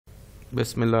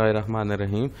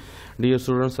बिस्मिल्लाहिर्रहमानिर्रहीम। Dear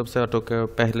students, सबसे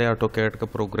पहले ऑटोकैड का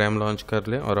प्रोग्राम लॉन्च कर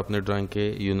लें और अपने ड्राइंग के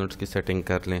यूनिट्स की सेटिंग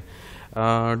कर लें।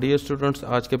 डियर स्टूडेंट्स,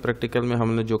 आज के प्रैक्टिकल में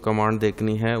हमने जो कमांड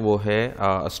देखनी है वो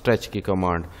है स्ट्रेच की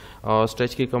कमांड। और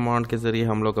स्ट्रेच की कमांड के ज़रिए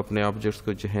हम लोग अपने ऑब्जेक्ट्स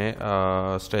को जो है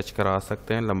स्ट्रेच करा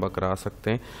सकते हैं, लंबा करा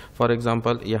सकते हैं। फॉर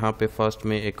एग्जांपल यहाँ पे फर्स्ट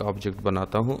में एक ऑब्जेक्ट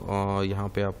बनाता हूँ और यहाँ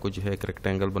पे आपको जो है एक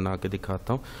रेक्टेंगल बना के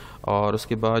दिखाता हूँ। और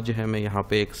उसके बाद जो है मैं यहाँ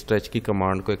पे एक स्ट्रेच की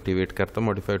कमांड को एक्टिवेट करता हूँ।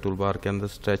 मॉडिफाई टूल बार के अंदर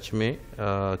स्ट्रेच में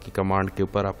की कमांड के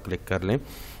ऊपर आप क्लिक कर लें।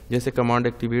 जैसे कमांड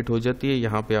एक्टिवेट हो जाती है,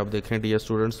 यहाँ पे आप देख रहे हैं डियर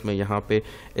स्टूडेंट्स, मैं यहाँ पे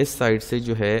इस साइड से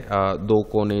जो है दो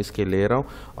कोने इसके ले रहा हूँ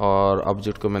और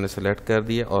ऑब्जेक्ट को मैंने सेलेक्ट कर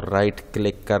दिया और राइट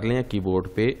क्लिक कर लें, कीबोर्ड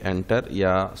पे एंटर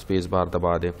या स्पेस बार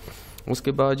दबा दें।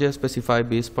 उसके बाद जो है स्पेसिफाई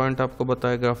बेस पॉइंट आपको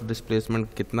बताएगा ऑफ डिस्प्लेसमेंट,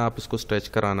 कितना आप इसको स्ट्रेच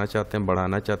कराना चाहते हैं,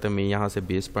 बढ़ाना चाहते हैं। मैं यहाँ से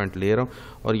बेस पॉइंट ले रहा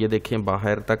हूँ और ये देखें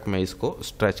बाहर तक मैं इसको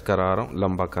स्ट्रेच करा रहा हूँ,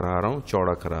 लंबा करा रहा हूँ,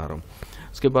 चौड़ा करा रहा हूँ।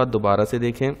 उसके बाद दोबारा से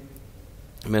देखें,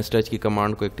 मैं स्ट्रेच की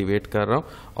कमांड को एक्टिवेट कर रहा हूँ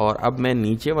और अब मैं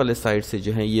नीचे वाले साइड से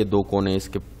जो है ये दो कोने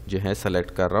इसके जो है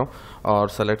सेलेक्ट कर रहा हूँ और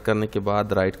सेलेक्ट करने के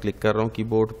बाद राइट क्लिक कर रहा हूँ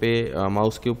कीबोर्ड पे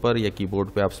माउस के ऊपर, या कीबोर्ड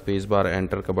पे आप स्पेस बार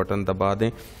एंटर का बटन दबा दें।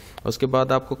 उसके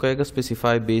बाद आपको कहेगा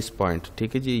स्पेसिफाई बेस पॉइंट,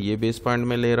 ठीक है जी, ये बेस पॉइंट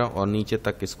मैं ले रहा हूँ और नीचे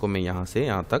तक इसको मैं यहाँ से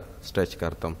यहाँ तक स्ट्रेच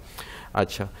करता हूँ।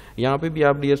 अच्छा, यहाँ पे भी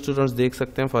आप डियर स्टूडेंट्स देख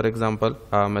सकते हैं, फॉर एग्जांपल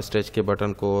मैं स्ट्रेच के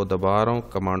बटन को दबा रहा हूँ,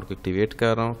 कमांड को एक्टिवेट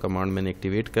कर रहा हूँ, कमांड मैंने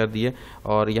एक्टिवेट कर दिया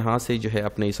और यहाँ से जो है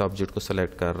अपने इस ऑब्जेक्ट को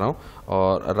सेलेक्ट कर रहा हूँ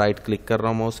और राइट क्लिक कर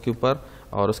रहा हूँ माउस के ऊपर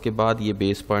और उसके बाद ये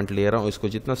बेस पॉइंट ले रहा हूँ, इसको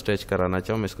जितना स्ट्रेच कराना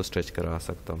चाहूँ मैं इसको स्ट्रेच करा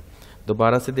सकता हूँ।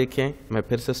 दोबारा से देखें, मैं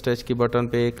फिर से स्ट्रेच की बटन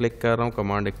पे क्लिक कर रहा हूँ,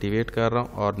 कमांड एक्टिवेट कर रहा हूँ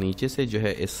और नीचे से जो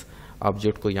है इस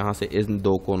ऑब्जेक्ट को यहाँ से इन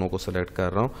दो कोनों को सेलेक्ट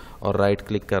कर रहा हूँ और राइट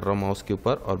क्लिक कर रहा हूँ माउस के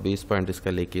ऊपर और बेस पॉइंट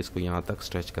इसका लेके इसको यहाँ तक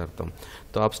स्ट्रेच करता हूँ।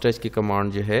 तो आप स्ट्रेच की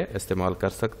कमांड जो है इस्तेमाल कर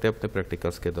सकते हैं अपने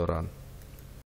प्रैक्टिकल्स के दौरान।